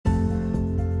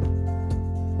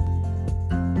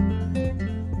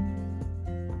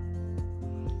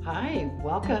Hi,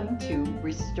 welcome to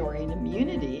Restoring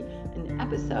Immunity, an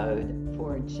episode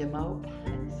for Jimmo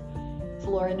Pets. It's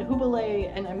Lauren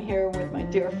Hubele, and I'm here with my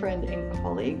dear friend and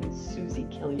colleague, Susie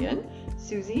Killian.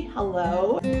 Susie,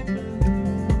 hello.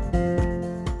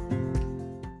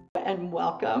 And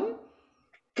welcome.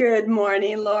 Good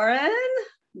morning, Lauren.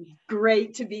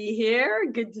 Great to be here.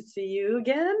 Good to see you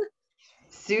again.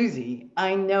 Susie,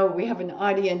 I know we have an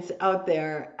audience out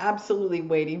there absolutely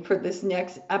waiting for this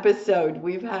next episode.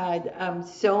 We've had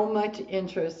so much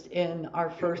interest in our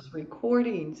first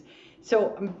recordings.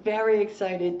 So I'm very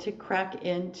excited to crack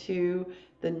into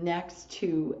the next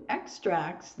two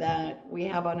extracts that we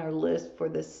have on our list for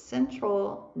the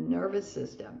central nervous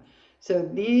system. So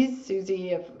these, Susie,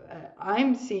 if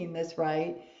I'm seeing this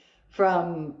right,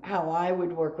 from how I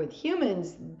would work with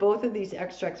humans, both of these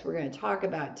extracts we're going to talk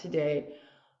about today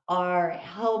are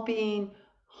helping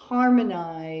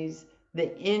harmonize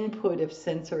the input of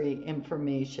sensory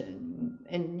information.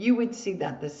 And you would see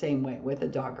that the same way with a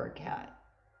dog or cat.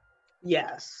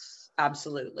 Yes,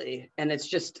 absolutely. And it's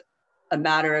just a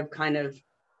matter of kind of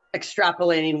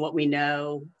extrapolating what we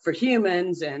know for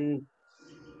humans and,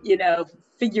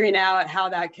 figuring out how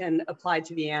that can apply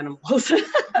to the animals.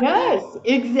 Yes,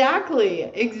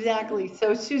 exactly.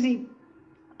 So Susie,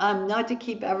 not to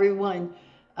keep everyone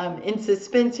in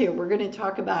suspense here, we're going to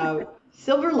talk about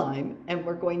silver lime and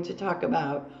we're going to talk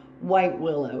about white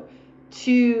willow,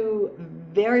 two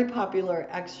very popular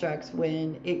extracts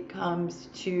when it comes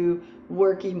to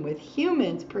working with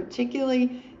humans,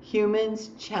 particularly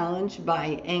humans challenged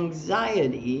by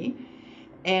anxiety.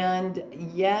 And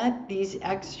yet these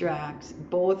extracts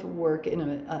both work in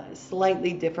a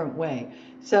slightly different way.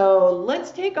 So let's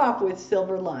take off with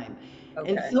silver lime. Okay.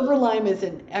 And silver lime is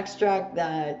an extract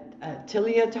that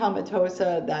Tilia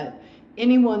tomatosa, that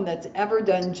anyone that's ever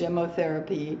done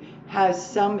gemotherapy has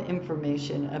some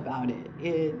information about it.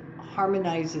 It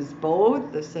harmonizes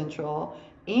both the central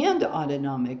and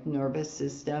autonomic nervous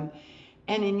system.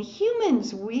 And in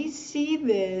humans, we see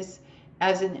this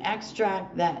as an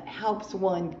extract that helps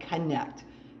one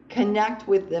connect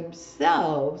with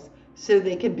themselves so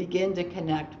they can begin to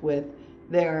connect with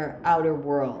their outer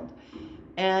world.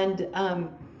 And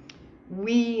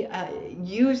we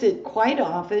use it quite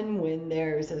often when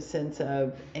there's a sense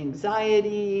of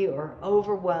anxiety or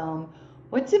overwhelm.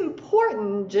 What's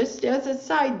important, just as a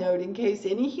side note, in case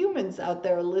any humans out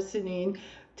there listening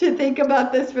to think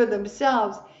about this for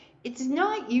themselves, it's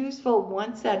not useful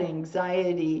once that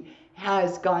anxiety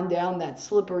has gone down that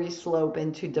slippery slope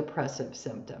into depressive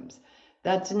symptoms.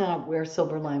 That's not where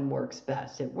silver lime works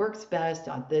best. It works best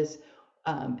on this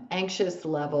anxious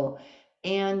level.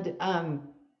 And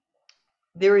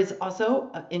there is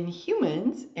also in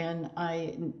humans, and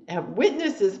I have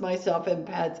witnessed this myself in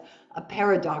pets, a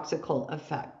paradoxical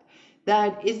effect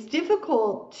that is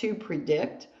difficult to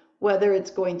predict whether it's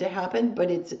going to happen,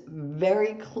 but it's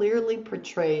very clearly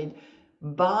portrayed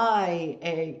by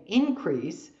an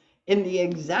increase in the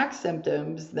exact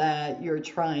symptoms that you're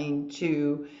trying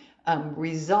to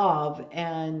resolve,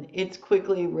 and it's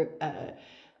quickly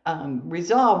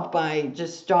resolved by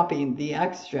just stopping the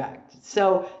extract.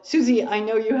 So, Susie, I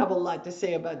know you have a lot to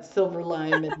say about silver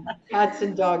lime and cats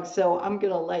and dogs, so I'm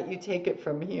going to let you take it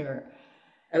from here.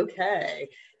 Okay.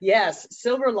 Yes,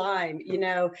 silver lime,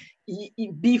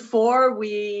 before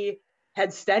we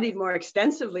had studied more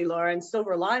extensively, Lauren,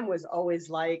 silver lime was always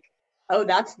like, oh,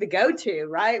 that's the go-to,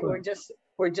 right? Sure.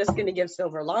 We're just going to give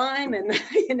silver lime and,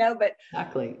 but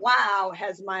Exactly. wow,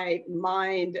 has my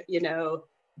mind,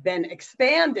 been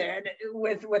expanded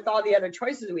with all the other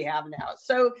choices we have now.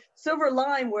 So silver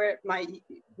lime, where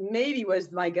maybe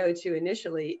was my go-to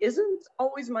initially, isn't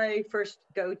always my first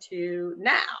go-to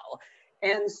now.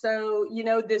 And so,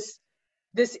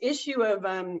 this issue of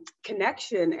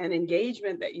connection and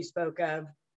engagement that you spoke of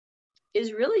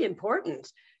is really important,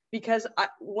 because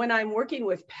when I'm working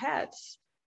with pets,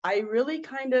 I really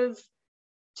kind of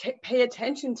pay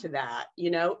attention to that.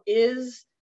 Is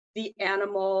the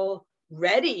animal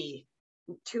ready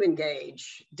to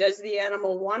engage? Does the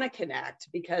animal want to connect?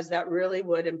 Because that really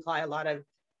would imply a lot of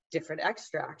different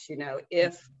extracts.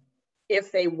 If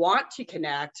they want to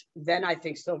connect, then I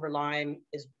think silver lime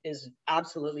is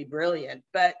absolutely brilliant.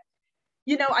 But,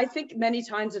 I think many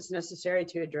times it's necessary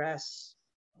to address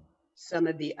some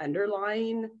of the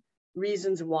underlying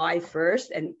reasons why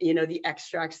first. And, the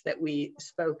extracts that we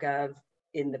spoke of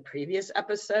in the previous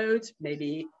episodes,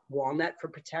 maybe walnut for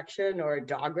protection or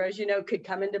dog rose, could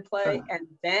come into play, and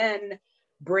then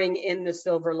bring in the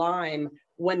silver lime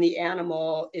when the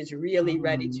animal is really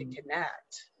ready to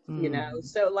connect.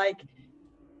 So like,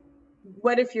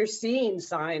 what if you're seeing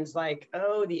signs like,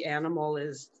 oh, the animal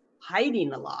is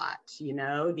hiding a lot, you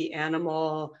know, the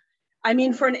animal. I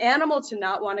mean, for an animal to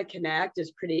not want to connect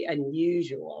is pretty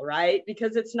unusual, right?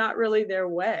 Because it's not really their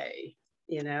way,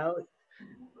 you know?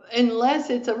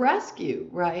 Unless it's a rescue,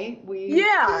 right? We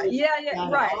Yeah, see yeah, yeah,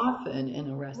 that right, often in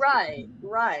a rescue. right,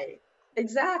 right.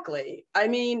 Exactly. I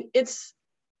mean,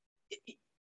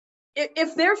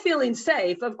 if they're feeling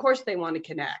safe, of course they want to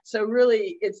connect. So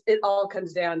really it all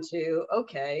comes down to,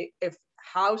 okay, if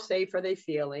how safe are they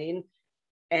feeling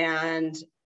and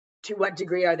to what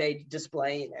degree are they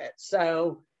displaying it?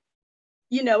 So,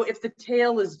 you know, if the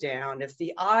tail is down, if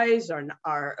the eyes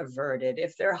are averted,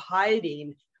 if they're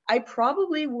hiding, I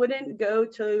probably wouldn't go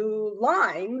to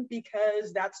Lyme,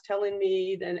 because that's telling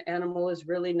me that an animal is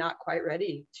really not quite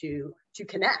ready to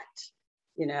connect,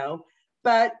 you know.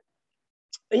 But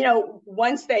you know,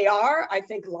 once they are, I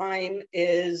think Lyme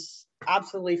is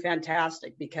absolutely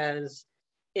fantastic, because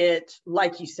it,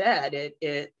 like you said,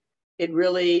 it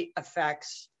really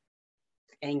affects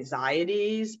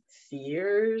anxieties,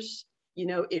 fears, you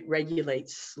know, it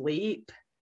regulates sleep.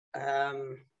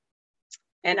 Um,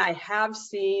 and I have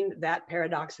seen that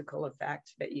paradoxical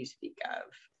effect that you speak of.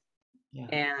 Yeah.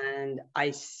 And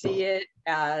I see it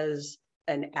as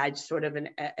sort of an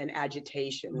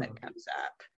agitation that comes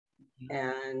up.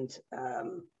 And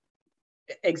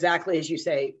exactly as you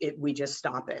say, we just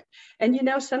stop it. And you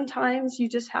know, sometimes you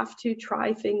just have to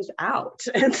try things out.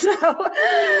 And so,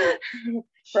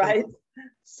 right,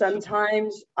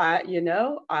 sometimes you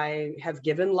know, I have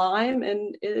given Lyme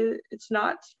and it's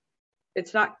not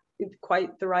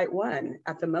quite the right one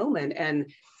at the moment,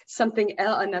 and something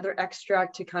else, another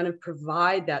extract to kind of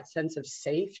provide that sense of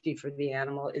safety for the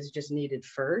animal is just needed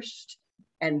first,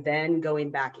 and then going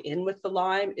back in with the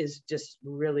Lyme is just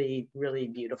really, really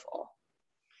beautiful.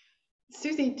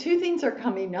 Susie, two things are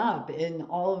coming up in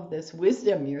all of this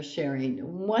wisdom you're sharing.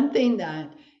 One thing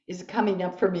that is coming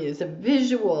up for me is a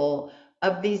visual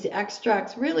of these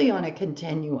extracts really on a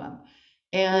continuum.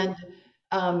 And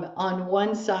on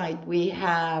one side, we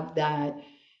have that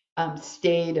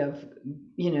state of,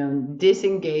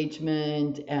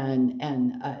 disengagement and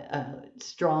a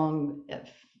strong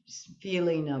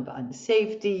feeling of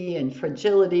unsafety and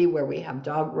fragility, where we have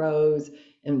dog rose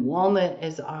and walnut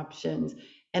as options.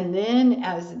 And then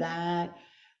as that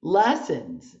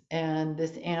lessens and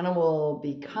this animal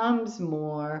becomes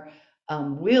more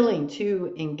willing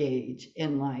to engage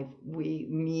in life, we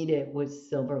meet it with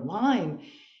silver Lyme.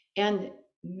 And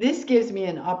this gives me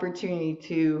an opportunity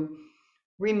to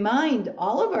remind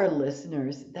all of our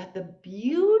listeners that the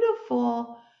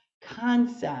beautiful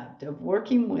concept of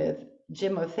working with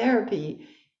gemmotherapy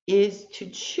is to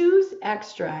choose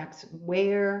extracts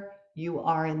where you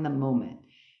are in the moment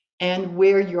and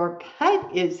where your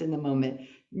pet is in the moment,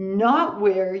 not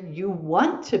where you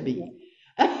want to be.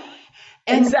 And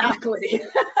Exactly.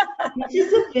 this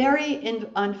is a very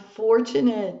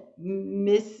unfortunate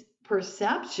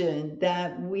misperception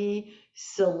that we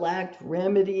select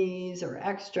remedies or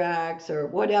extracts or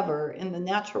whatever in the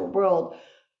natural world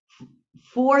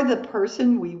for the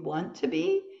person we want to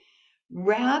be,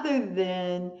 rather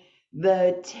than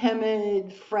the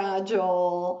timid,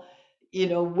 fragile,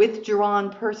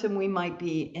 withdrawn person we might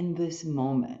be in this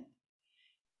moment.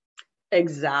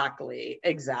 Exactly,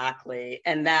 exactly.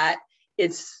 And that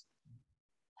it's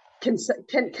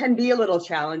can be a little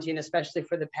challenging, especially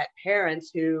for the pet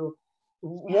parents who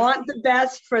want the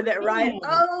best for that, right?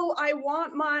 Oh, I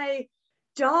want my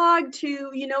dog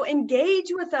to, you know, engage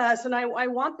with us, and I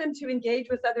want them to engage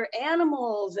with other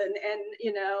animals, and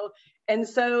you know, and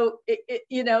so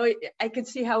I could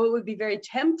see how it would be very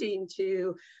tempting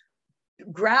to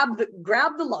grab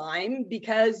the Lyme,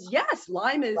 because yes,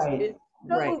 Lyme is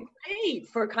so great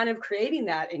for kind of creating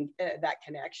that that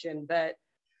connection. But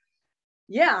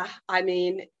yeah, I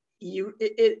mean,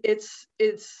 it's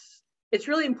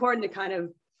really important to kind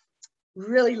of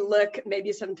really look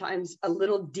maybe sometimes a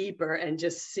little deeper and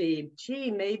just see,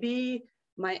 gee, maybe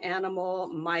my animal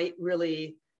might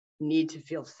really need to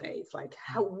feel safe. Like,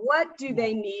 what do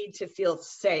they need to feel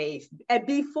safe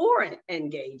before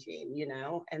engaging, you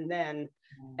know, and then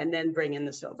bring in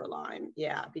the silver Lyme.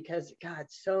 Yeah, because God,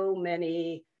 so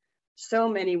many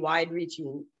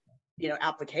wide-reaching, you know,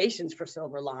 applications for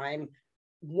silver Lyme.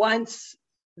 Once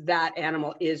that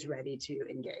animal is ready to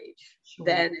engage,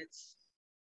 then it's,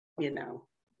 you know,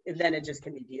 then it just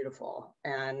can be beautiful.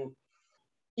 And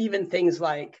even things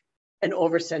like an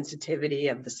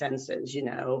oversensitivity of the senses, you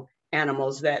know,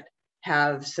 animals that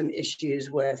have some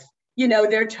issues with, you know,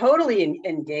 they're totally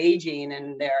engaging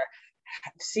and they're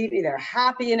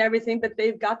happy and everything, but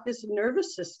they've got this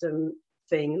nervous system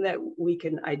thing that we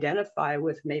can identify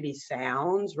with maybe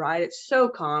sounds, right? It's so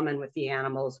common with the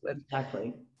animals with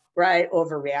right?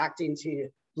 Overreacting to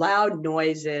loud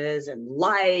noises and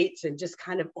lights and just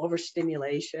kind of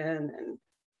overstimulation. And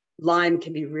Lyme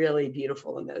can be really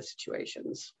beautiful in those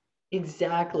situations.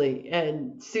 Exactly.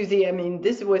 And Susie, I mean,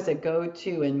 this was a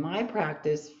go-to in my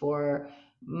practice for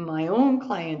my own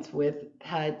clients with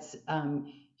pets,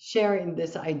 sharing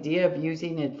this idea of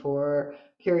using it for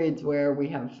periods where we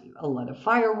have a lot of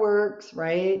fireworks,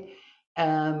 right?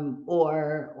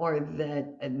 Or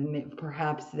that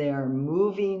perhaps they're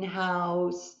moving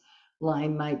house.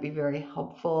 Lyme might be very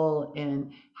helpful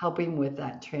in helping with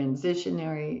that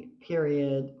transitionary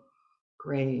period.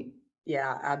 Great.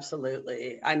 Yeah,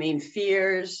 absolutely. I mean,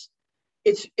 fears,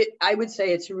 I would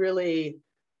say it's really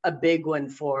a big one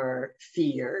for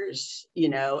fears,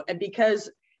 and because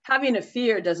having a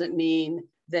fear doesn't mean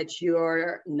that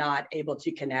you're not able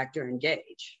to connect or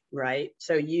engage, right?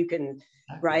 So you can,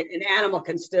 right? An animal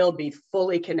can still be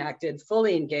fully connected,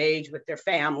 fully engaged with their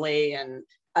family and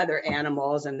other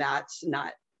animals, and that's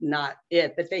not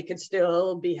it, but they could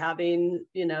still be having,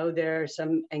 there's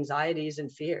some anxieties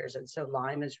and fears. And so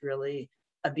Lyme is really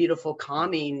a beautiful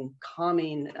calming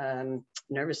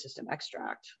nervous system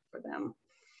extract for them.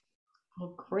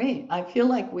 Well, great. I feel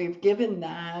like we've given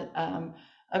that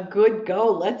a good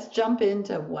go. Let's jump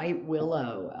into white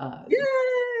willow.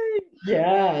 Yay!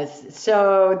 Yes.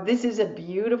 So this is a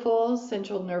beautiful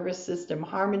central nervous system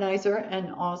harmonizer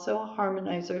and also a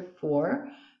harmonizer for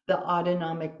the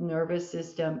autonomic nervous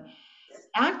system,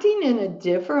 acting in a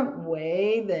different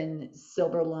way than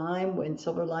silver lime. When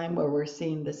silver lime, where we're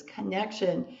seeing this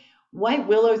connection, white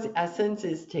willow's essence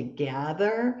is to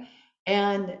gather,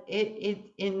 and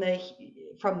it in the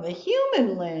from the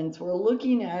human lens, we're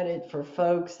looking at it for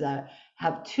folks that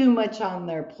have too much on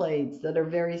their plates, that are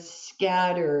very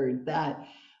scattered, that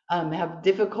have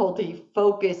difficulty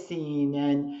focusing,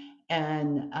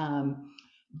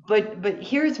 but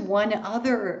here's one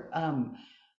other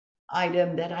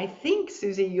item that I think,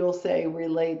 Susie, you'll say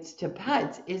relates to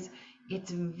pets is it's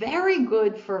very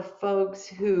good for folks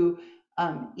who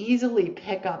easily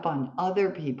pick up on other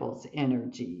people's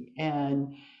energy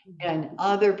and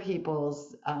other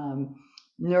people's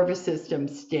nervous system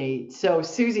state. So,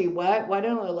 Susie, why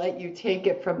don't I let you take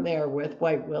it from there with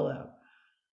white willow?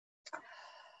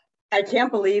 I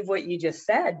can't believe what you just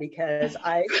said, because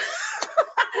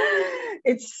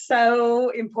it's so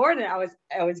important. I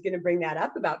was going to bring that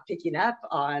up about picking up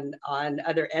on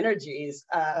other energies.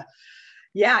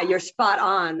 Yeah, you're spot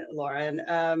on,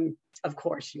 Lauren. Of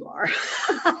course you are.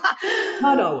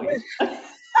 Not always.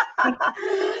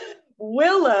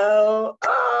 Willow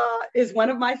is one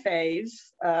of my faves.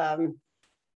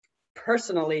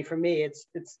 Personally, for me,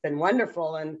 it's been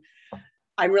wonderful, and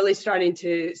I'm really starting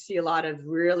to see a lot of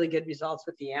really good results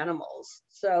with the animals.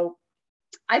 So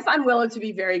I find willow to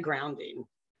be very grounding,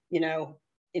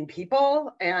 in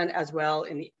people and as well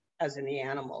as in the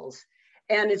animals.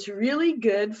 And it's really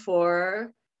good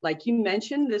for, like you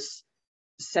mentioned, this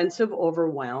sense of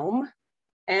overwhelm.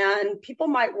 And people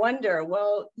might wonder,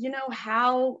 well,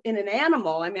 how in an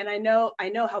animal, I mean, I know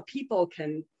how people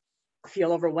can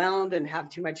feel overwhelmed and have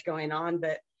too much going on,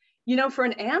 but, for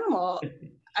an animal,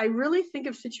 I really think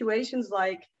of situations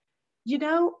like,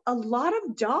 a lot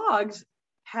of dogs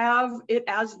have it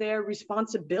as their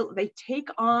responsibility. They take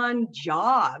on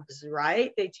jobs,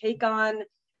 right? They take on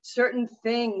certain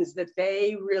things that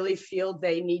they really feel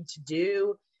they need to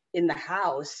do in the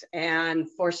house. And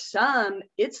for some,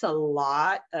 it's a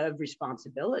lot of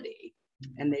responsibility,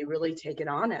 and they really take it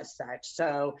on as such.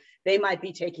 So they might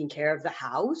be taking care of the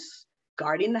house,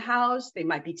 guarding the house. They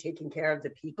might be taking care of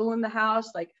the people in the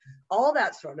house, like all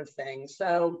that sort of thing.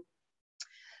 So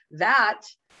that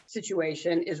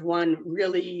situation is one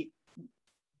really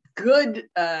good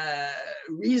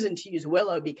reason to use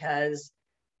willow, because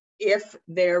if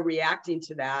they're reacting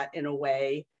to that in a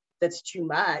way that's too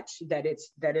much, that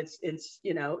it's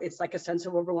it's like a sense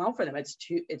of overwhelm for them. It's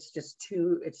too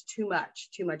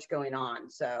much going on.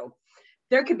 So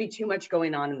there could be too much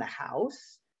going on in the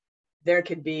house. There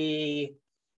could be,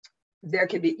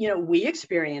 we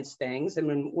experience things,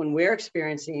 and when we're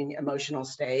experiencing emotional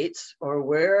states, or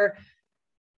we're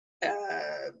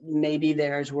maybe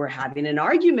we're having an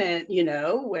argument,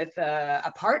 with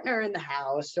a partner in the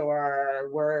house, or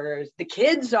where the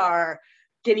kids are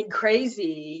getting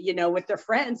crazy, with their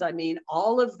friends. I mean,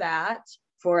 all of that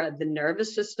for the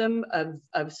nervous system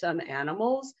of some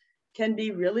animals can be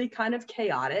really kind of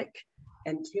chaotic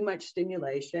and too much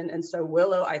stimulation. And so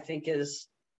willow, I think, is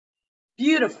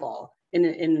beautiful in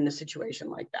a situation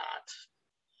like that.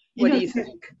 What do you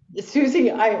think?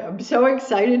 Susie, I am so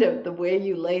excited of the way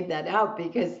you laid that out,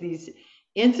 because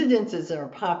incidences are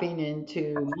popping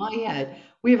into my head.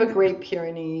 We have a Great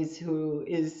Pyrenees who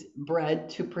is bred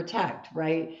to protect,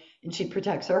 right? And she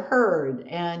protects her herd.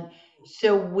 And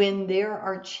so when there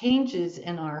are changes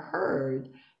in our herd,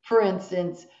 for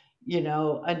instance,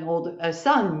 a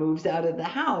son moves out of the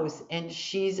house and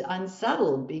she's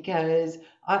unsettled because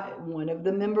one of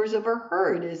the members of her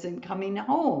herd isn't coming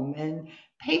home and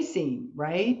pacing,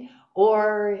 right?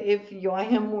 Or if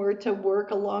Joachim were to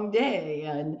work a long day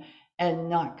and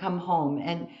not come home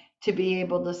and to be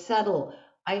able to settle.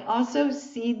 I also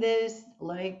see this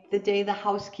like the day the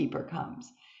housekeeper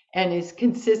comes and is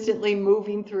consistently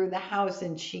moving through the house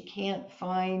and she can't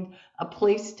find a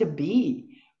place to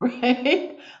be,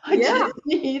 right? I Yeah. just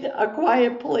need a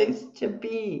quiet place to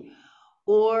be,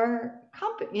 or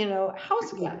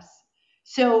house guests.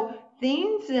 So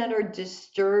things that are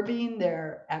disturbing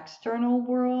their external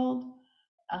world,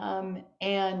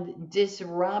 and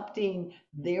disrupting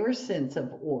their sense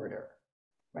of order,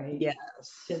 right, to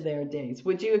Yes. their days.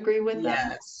 Would you agree with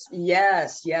that? Yes.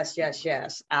 Yes. Yes. Yes.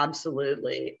 Yes.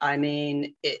 Absolutely. I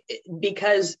mean,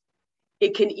 because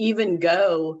it can even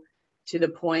go to the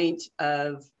point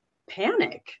of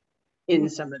panic in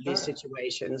some of these Sure.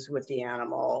 situations with the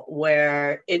animal,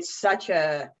 where it's such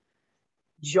a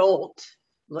jolt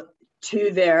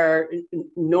to their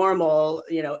normal,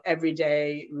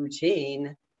 everyday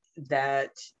routine,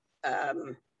 that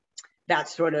that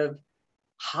sort of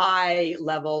high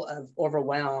level of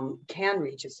overwhelm can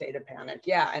reach a state of panic.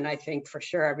 Yeah, and I think for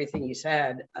sure everything you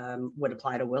said would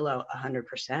apply to Willow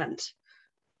 100%.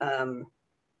 Um,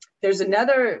 there's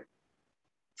another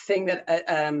thing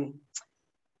that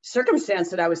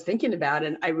circumstance that I was thinking about,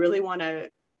 and I really want to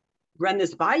run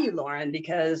this by you, Lauren,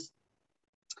 because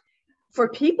for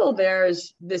people,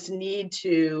 there's this need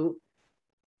to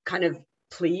kind of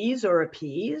please or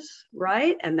appease,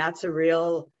 right? And that's a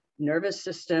real nervous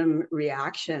system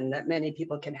reaction that many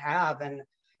people can have. And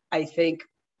I think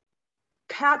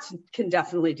cats can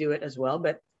definitely do it as well,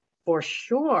 but for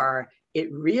sure, it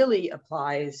really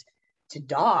applies to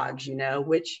dogs,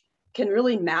 which can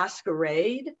really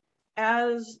masquerade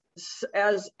as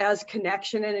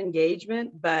connection and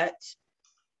engagement, but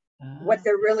what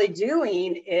they're really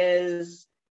doing is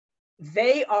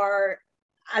they are,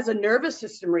 as a nervous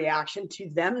system reaction to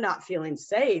them not feeling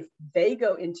safe, they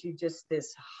go into just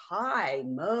this high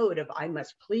mode of I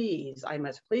must please.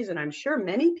 And I'm sure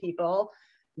many people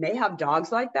may have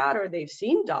dogs like that, or they've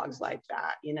seen dogs like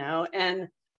that, And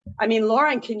I mean,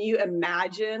 Lauren, can you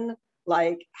imagine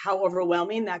like how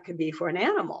overwhelming that could be for an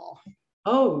animal?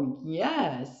 Oh,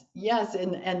 yes. Yes,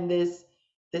 and this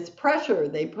pressure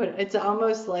they put, it's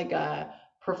almost like a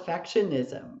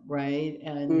perfectionism, right?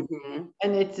 Mm-hmm.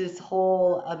 And it's this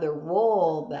whole other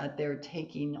role that they're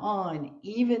taking on,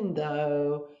 even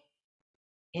though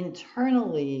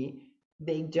internally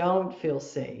they don't feel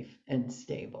safe and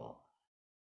stable.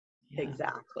 Yeah.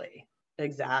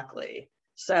 Exactly.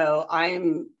 So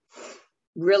I'm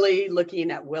really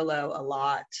looking at Willow a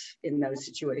lot in those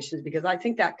situations, because I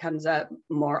think that comes up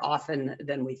more often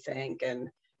than we think. And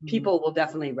Mhm. people will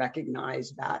definitely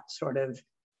recognize that sort of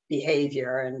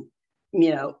behavior, and,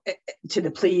 to the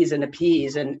please and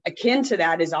appease. And akin to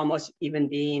that is almost even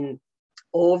being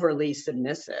overly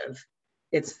submissive.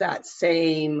 It's that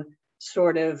same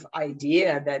sort of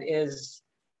idea that is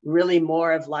really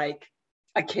more of like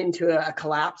akin to a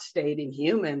collapsed state in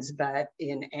humans, but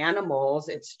in animals,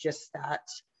 it's just that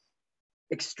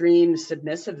extreme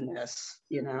submissiveness.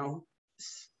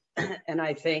 And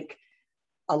I think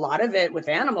a lot of it with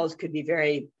animals could be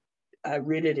very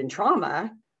rooted in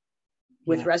trauma.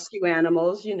 With Yeah. rescue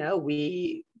animals,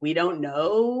 we don't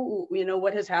know,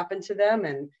 what has happened to them.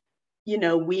 And,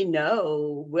 we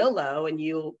know Willow, and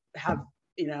you have,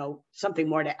 something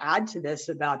more to add to this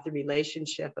about the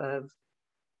relationship of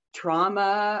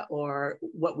trauma, or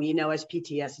what we know as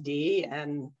PTSD,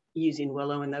 and using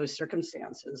Willow in those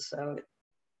circumstances. So it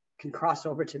can cross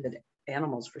over to the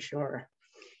animals for sure.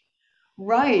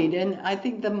 Right. And I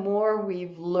think the more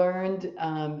we've learned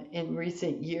in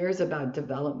recent years about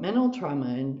developmental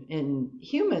trauma in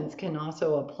humans can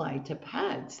also apply to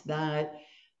pets, that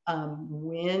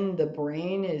when the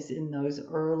brain is in those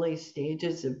early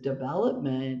stages of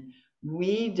development,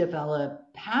 we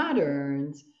develop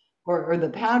patterns, or the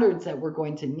patterns that we're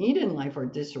going to need in life are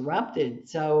disrupted.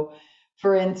 So,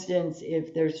 for instance,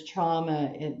 if there's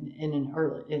trauma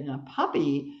in a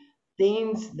puppy,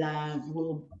 things that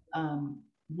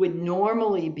would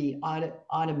normally be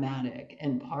automatic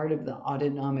and part of the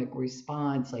autonomic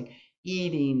response, like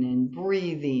eating and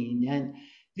breathing, and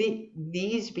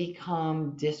these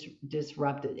become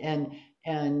disrupted,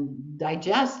 and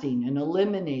digesting and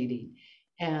eliminating.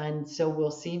 And so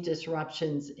we'll see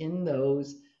disruptions in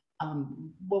those,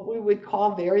 what we would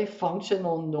call very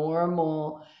functional,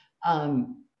 normal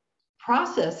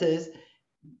processes,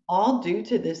 all due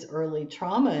to this early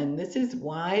trauma. And this is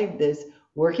why this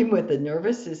working with the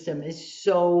nervous system is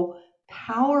so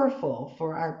powerful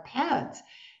for our pets.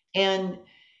 And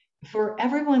for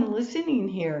everyone listening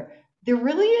here, there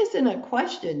really isn't a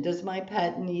question, does my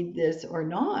pet need this or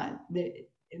not?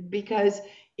 Because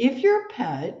if your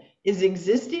pet is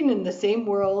existing in the same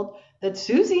world that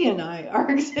Susie and I are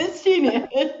existing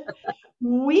in,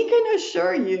 we can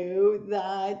assure you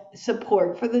that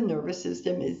support for the nervous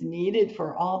system is needed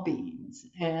for all beings.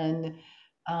 And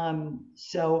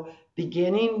so,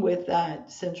 beginning with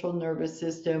that central nervous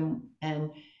system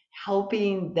and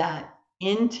helping that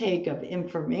intake of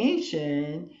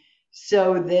information,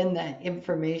 so then that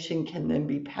information can then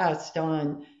be passed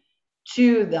on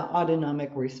to the autonomic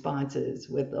responses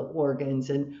with the organs.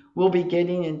 And we'll be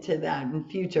getting into that in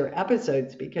future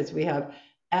episodes because we have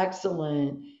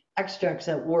excellent extracts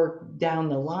that work down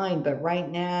the line. But right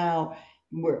now,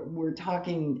 we're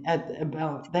talking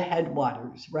about the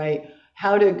headwaters, right?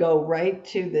 How to go right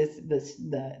to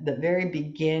the very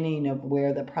beginning of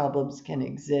where the problems can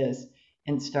exist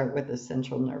and start with the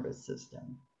central nervous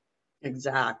system.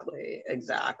 Exactly,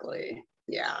 exactly.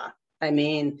 Yeah. I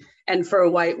mean, and for a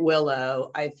white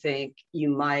willow, I think you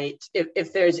might,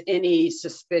 if there's any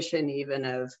suspicion even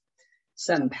of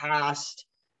some past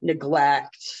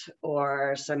neglect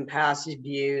or some past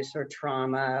abuse or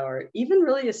trauma, or even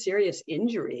really a serious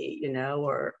injury, you know,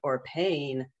 or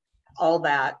pain, all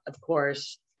that, of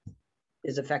course,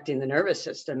 is affecting the nervous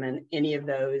system. And any of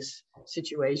those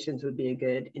situations would be a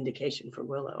good indication for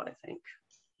willow, I think.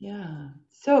 Yeah.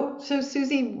 So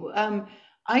Susie,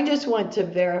 I just want to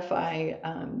verify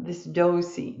this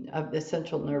dosing of the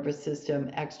central nervous system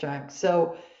extract.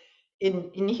 So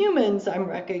in humans, I'm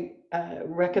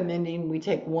recommending we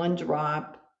take 1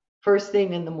 drop first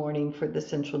thing in the morning for the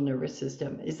central nervous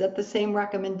system. Is that the same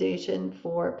recommendation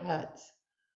for pets?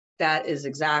 That is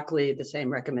exactly the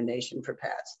same recommendation for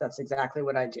pets. That's exactly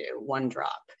what I do, 1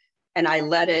 drop. And I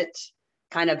let it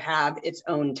kind of have its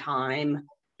own time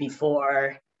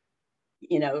before,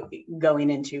 you know,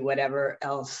 going into whatever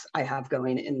else I have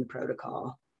going in the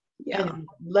protocol. Yeah. And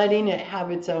letting it have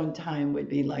its own time would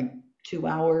be like 2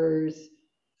 hours.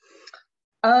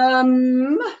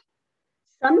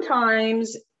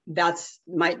 Sometimes that's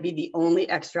might be the only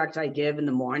extract I give in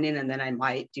the morning, and then I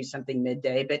might do something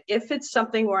midday. But if it's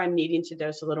something where I'm needing to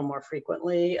dose a little more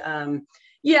frequently,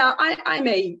 yeah, I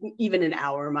may, even an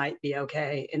hour might be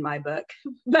okay in my book.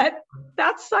 But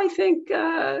that's, I think,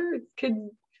 could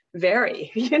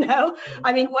vary, you know?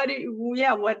 I mean,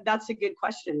 that's a good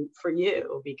question for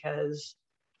you, because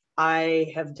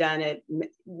I have done it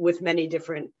with many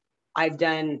different, I've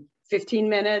done 15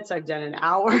 minutes, I've done an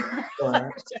hour.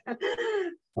 Sure.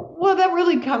 Well, that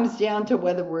really comes down to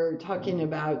whether we're talking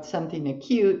about something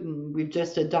acute and we've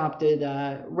just adopted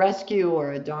a rescue,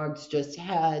 or a dog's just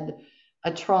had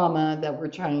a trauma that we're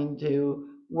trying to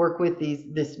work with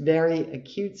this very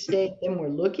acute state. Then we're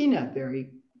looking at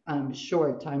very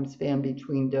short time span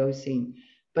between dosing.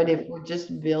 But if we're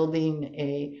just building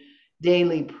a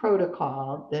daily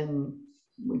protocol, then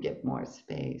we get more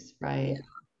space, right?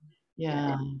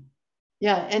 Yeah.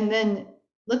 Yeah. And then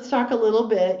let's talk a little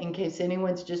bit, in case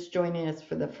anyone's just joining us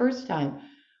for the first time,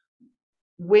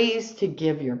 ways to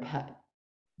give your pet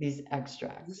these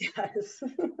extracts. Yes.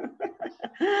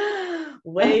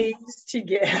 Ways to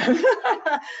give.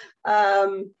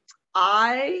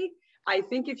 I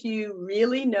think if you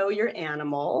really know your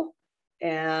animal,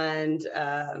 and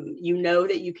you know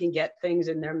that you can get things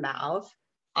in their mouth,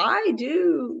 I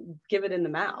do give it in the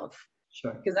mouth.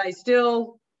 Sure. Because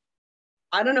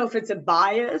I don't know if it's a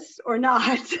bias or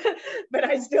not, but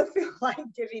I still feel like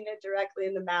giving it directly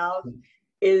in the mouth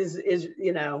is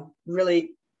you know,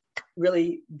 really,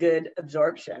 really good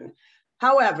absorption.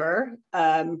 However,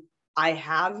 I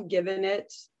have given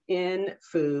it in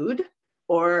food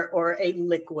or a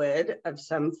liquid of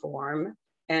some form,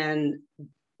 and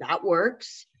that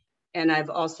works. And I've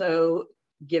also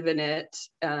given it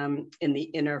in the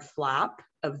inner flap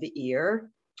of the ear,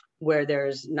 where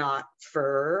there's not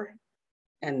fur,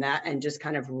 and just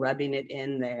kind of rubbing it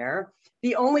in there.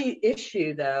 The only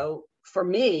issue, though, for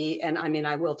me, and I mean,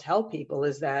 I will tell people,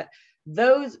 is that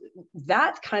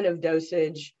that kind of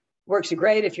dosage works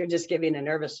great if you're just giving a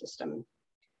nervous system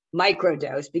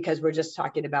microdose, because we're just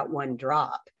talking about 1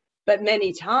 drop. But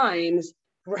many times,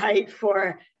 right,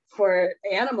 for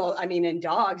animal, I mean, in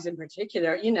dogs in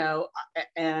particular, you know,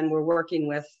 and we're working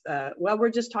with, well, we're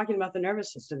just talking about the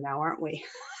nervous system now, aren't we?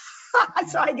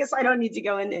 So I guess I don't need to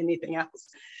go into anything else.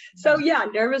 So yeah,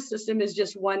 nervous system is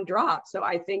just one drop. So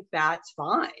I think that's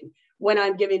fine. When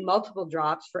I'm giving multiple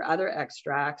drops for other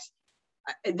extracts,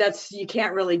 you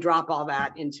can't really drop all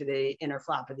that into the inner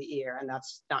flap of the ear, and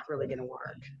that's not really going to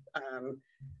work.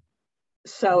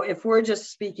 So if we're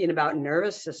just speaking about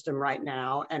nervous system right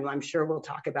now, and I'm sure we'll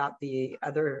talk about the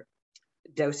other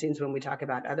dosings when we talk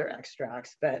about other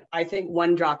extracts, but I think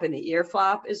one drop in the ear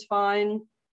flap is fine.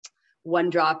 One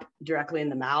drop directly in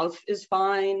the mouth is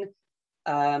fine.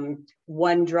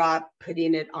 One drop,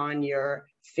 putting it on your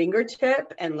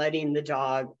fingertip and letting the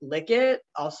dog lick it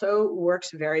also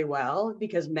works very well,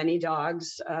 because many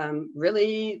dogs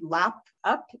really lap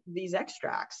up these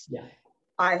extracts. Yeah.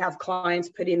 I have clients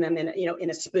putting them in, in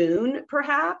a spoon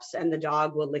perhaps, and the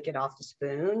dog will lick it off the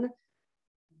spoon,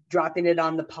 dropping it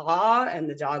on the paw and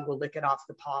the dog will lick it off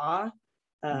the paw.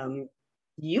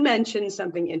 You mentioned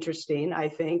something interesting, I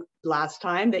think, last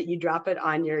time, that you drop it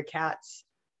on your cat's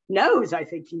nose. I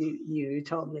think you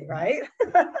told me, right?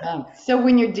 So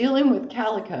when you're dealing with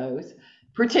calicos,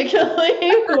 particularly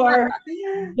who are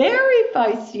very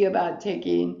feisty about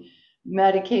taking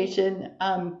medication,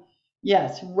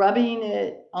 yes, rubbing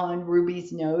it on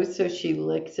Ruby's nose so she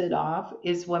licks it off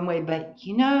is one way. But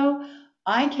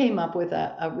I came up with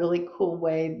a really cool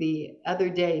way the other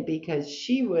day, because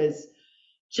she was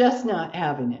just not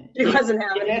having it. She wasn't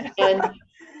having it. And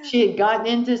she had gotten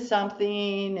into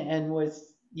something and was,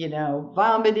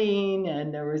 vomiting,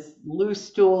 and there was loose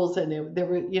stools, and there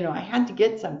were, I had to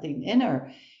get something in her.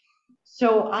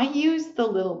 So I used the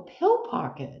little pill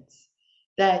pockets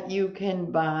that you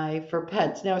can buy for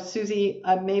pets. Now, Susie,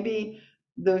 maybe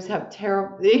those have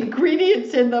terrible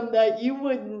ingredients in them that you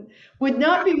would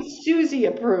not be Susie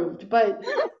approved, but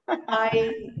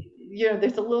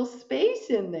there's a little space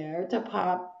in there to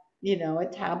pop, a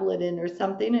tablet in or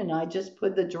something, and I just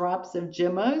put the drops of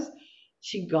Jimmo's.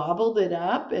 She gobbled it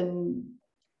up, and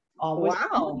all was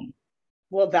fine.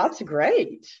 Well, that's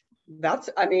great.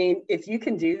 If you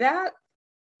can do that,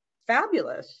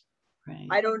 fabulous. Right.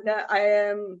 I don't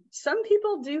know. Some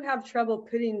people do have trouble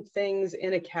putting things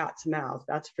in a cat's mouth.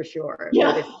 That's for sure.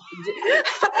 Yeah.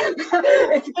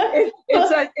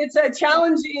 It's a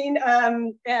challenging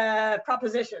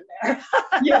proposition there.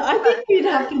 Yeah, I think we'd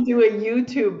have to do a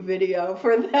YouTube video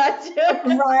for that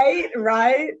too.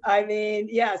 Right.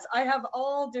 Yes, I have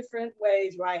all different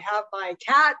ways where I have my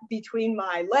cat between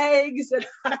my legs and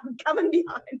I'm coming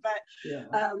behind. But yeah.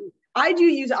 I do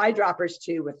use eyedroppers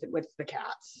too with the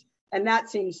cats. And that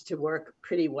seems to work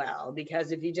pretty well,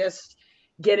 because if you just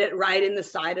get it right in the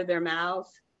side of their mouth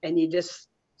and you just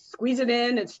squeeze it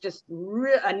in, it's just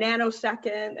a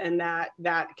nanosecond, and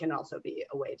that can also be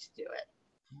a way to do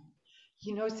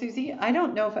it. Susie, I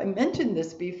don't know if I mentioned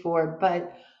this before,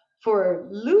 but for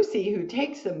Lucy, who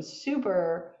takes them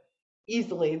super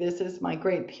easily, this is my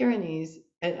Great Pyrenees,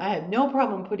 and I had no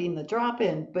problem putting the drop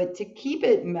in, but to keep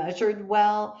it measured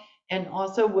well, and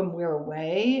also when we're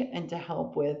away, and to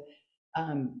help with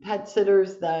pet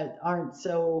sitters that aren't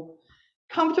so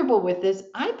comfortable with this,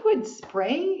 I put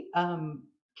spray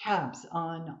caps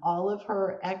on all of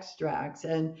her extracts.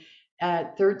 And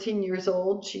at 13 years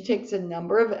old, she takes a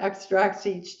number of extracts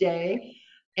each day.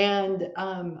 And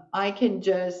I can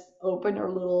just open her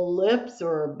little lips,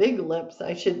 or big lips,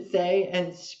 I should say,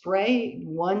 and spray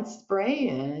one spray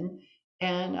in,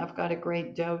 and I've got a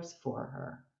great dose for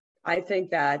her. I think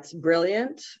that's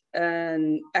brilliant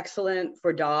and excellent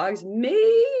for dogs.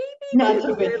 Maybe not a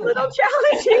little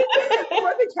challenging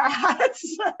for the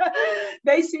cats.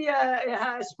 They see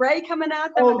a spray coming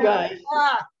at them. Oh, gosh.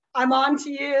 I'm on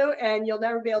to you, and you'll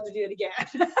never be able to do it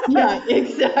again. Yeah,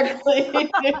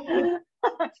 exactly.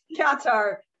 Cats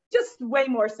are just way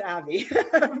more savvy.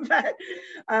 But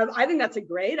I think that's a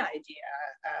great idea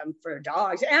for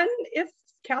dogs. And if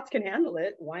cats can handle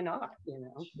it, why not?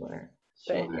 Sure.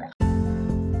 Sure.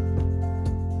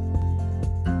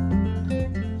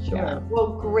 Yeah.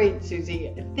 Well, great,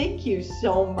 Susie. Thank you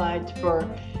so much for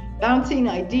bouncing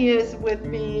ideas with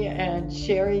me and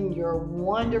sharing your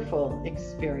wonderful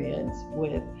experience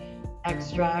with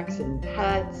extracts and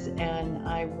pets. And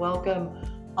I welcome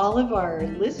all of our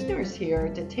listeners here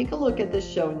to take a look at the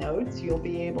show notes. You'll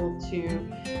be able to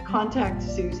contact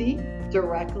Susie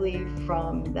directly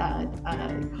from that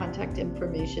contact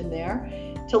information there.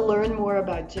 To learn more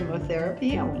about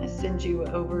Jimmotherapy, I want to send you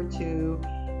over to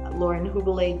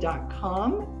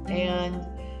laurenhubile.com. And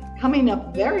coming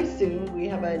up very soon, we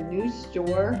have a new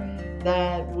store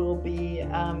that will be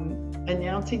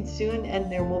announcing soon, and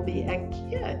there will be a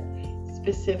kit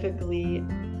specifically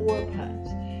for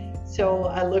pets. So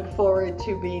I look forward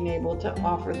to being able to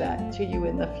offer that to you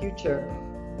in the future.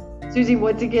 Susie,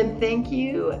 once again, thank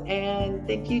you, and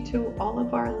thank you to all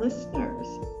of our listeners.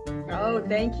 Oh,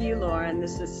 thank you, Lauren.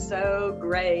 This is so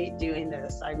great doing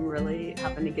this. I'm really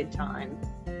having a good time.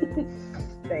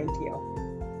 Thank you.